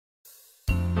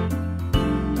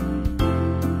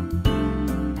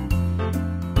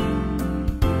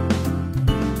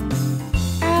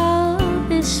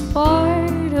for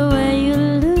the way you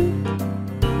look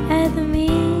at me.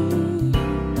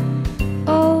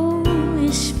 O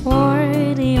is for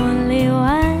the only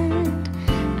one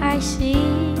I see.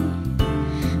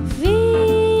 V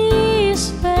is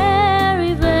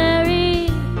very, very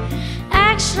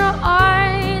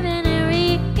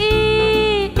extraordinary. E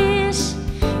is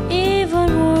even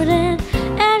more than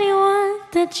anyone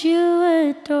that you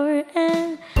adore.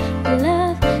 And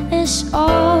love is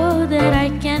all that I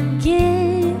can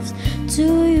give to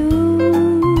you.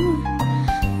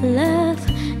 Love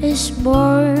is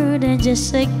more than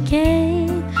just a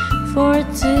game for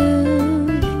two.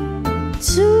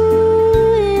 Two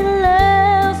in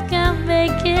love can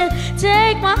make it.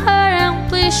 Take my heart and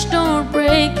please don't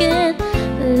break it.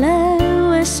 Love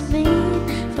was made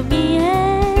for me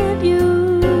and you.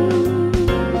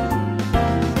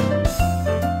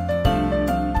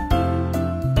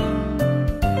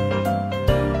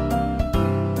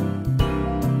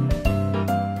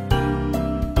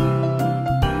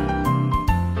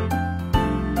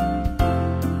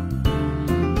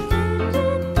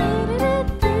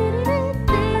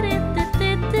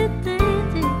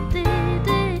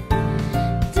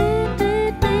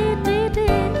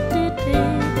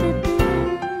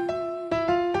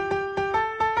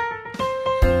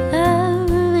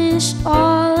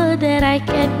 All that I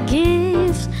can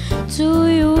give to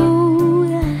you.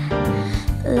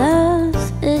 Love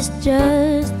is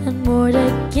just and more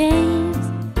than games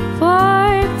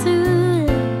for two.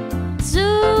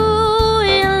 Two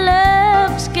in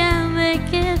love can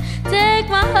make it. Take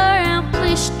my heart and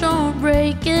please don't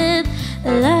break it.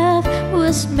 Love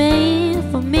was made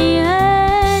for me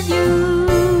and you.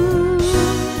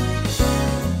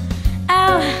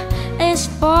 L is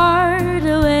for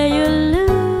the way you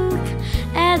look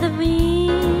at me.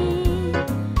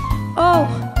 O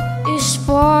is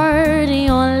for the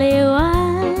only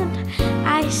one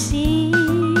I see.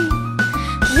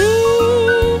 V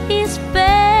is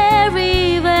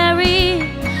very, very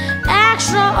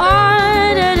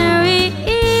extraordinary.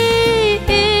 E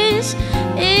is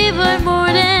even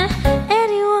more than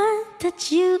anyone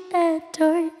that you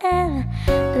adore. And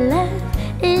love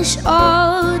is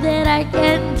all that I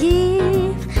can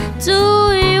give to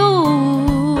you.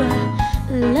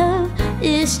 Love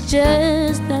is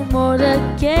just and more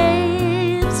than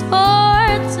games for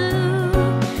two.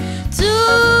 Two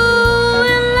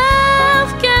in love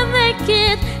can make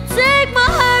it. Take my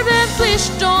heart and please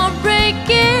don't break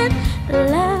it.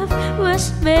 Love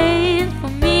was made for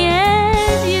me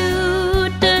and you.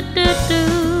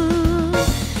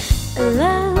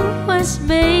 Love was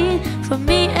made for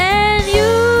me and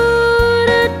you.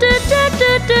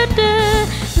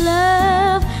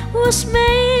 Love was made